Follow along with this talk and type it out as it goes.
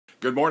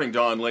Good morning,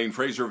 Don Lane,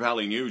 Fraser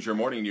Valley News, your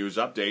morning news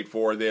update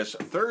for this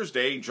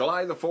Thursday,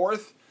 July the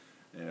 4th.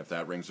 And if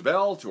that rings a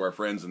bell, to our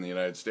friends in the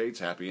United States,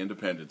 happy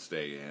Independence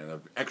Day and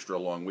an extra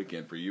long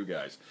weekend for you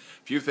guys.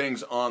 A few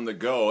things on the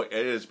go.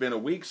 It has been a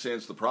week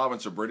since the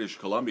province of British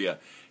Columbia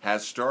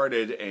has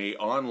started an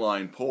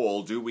online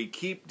poll. Do we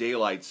keep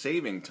daylight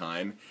saving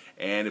time?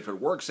 And if it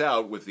works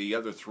out with the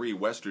other three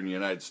western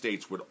United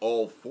States, would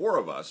all four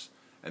of us,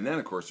 and then,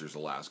 of course, there's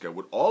Alaska,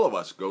 would all of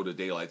us go to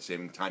daylight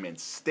saving time and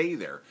stay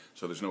there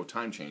so there's no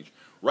time change?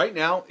 Right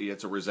now,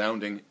 it's a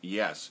resounding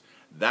yes.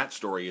 That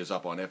story is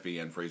up on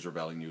FVN,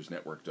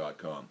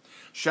 FraserValleyNewsNetwork.com.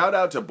 Shout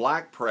out to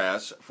Black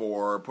Press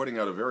for putting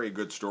out a very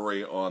good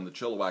story on the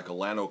Chilliwack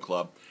Alano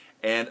Club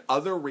and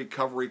other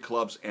recovery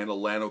clubs and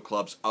Alano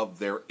clubs of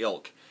their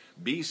ilk.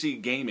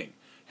 BC Gaming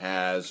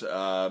has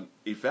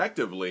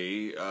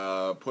effectively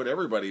put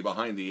everybody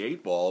behind the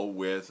eight ball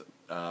with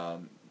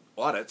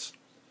audits.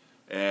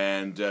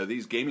 And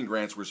these gaming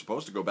grants were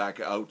supposed to go back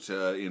out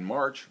in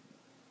March.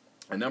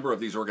 A number of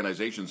these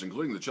organizations,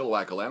 including the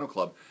Chilliwack Alano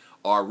Club,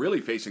 are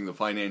really facing the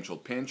financial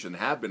pinch and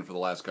have been for the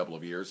last couple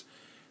of years,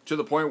 to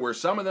the point where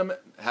some of them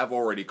have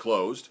already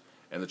closed,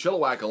 and the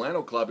Chilliwack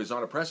Alano Club is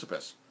on a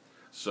precipice.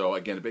 So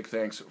again, a big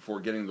thanks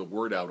for getting the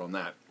word out on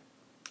that.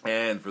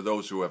 And for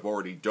those who have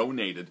already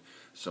donated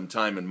some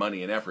time and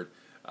money and effort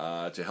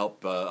to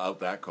help out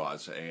that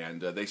cause.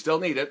 And they still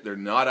need it. They're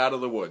not out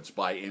of the woods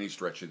by any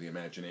stretch of the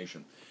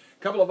imagination. A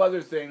couple of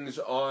other things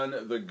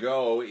on the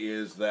go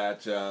is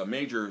that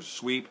major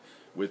sweep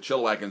with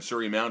Chilliwack and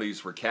Surrey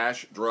Mounties for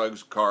cash,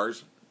 drugs,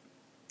 cars,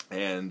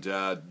 and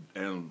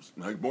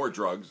more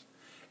drugs.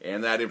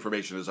 And that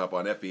information is up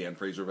on FVN,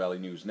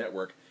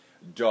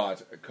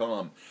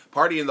 FraserValleyNewsNetwork.com.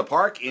 Party in the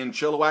Park in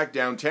Chilliwack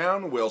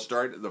downtown will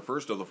start the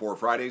first of the 4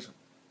 Fridays,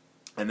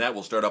 and that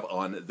will start up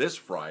on this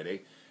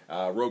Friday.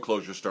 Road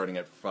closure starting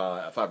at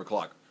 5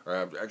 o'clock,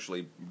 or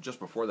actually just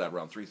before that,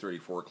 around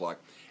 3:30, 4 o'clock,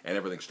 and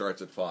everything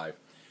starts at 5.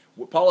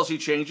 Policy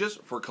changes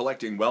for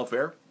collecting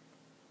welfare.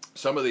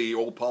 Some of the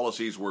old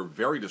policies were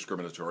very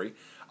discriminatory.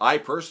 I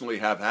personally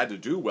have had to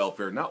do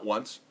welfare not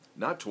once,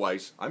 not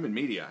twice. I'm in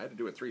media. I had to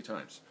do it 3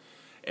 times.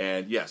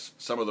 And yes,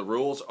 some of the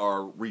rules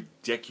are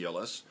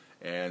ridiculous,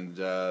 and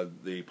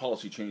the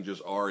policy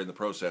changes are in the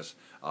process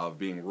of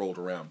being rolled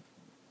around.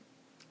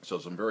 So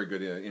some very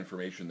good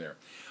information there.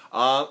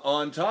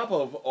 On top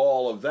of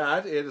all of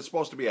that, it is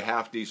supposed to be a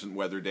half-decent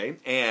weather day,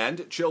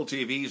 and Chill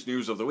TV's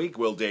News of the Week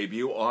will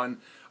debut on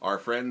our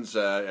friends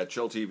at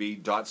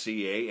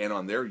chilltv.ca and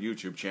on their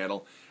YouTube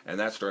channel, and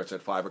that starts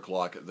at 5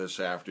 o'clock this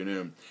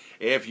afternoon.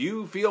 If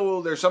you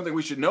feel there's something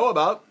we should know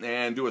about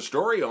and do a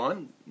story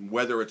on,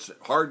 whether it's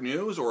hard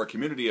news or a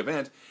community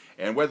event,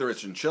 and whether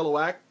it's in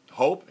Chilliwack,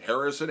 Hope,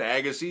 Harrison,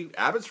 Agassiz,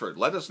 Abbotsford,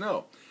 let us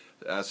know.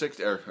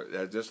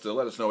 Just to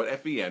let us know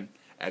at FVN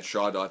at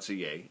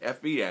shaw.ca,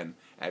 FVN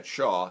at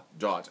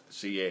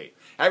shaw.ca.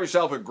 Have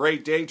yourself a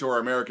great day. To our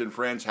American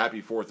friends,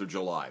 happy 4th of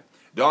July.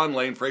 Don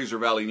Lane, Fraser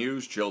Valley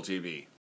News, Chill TV.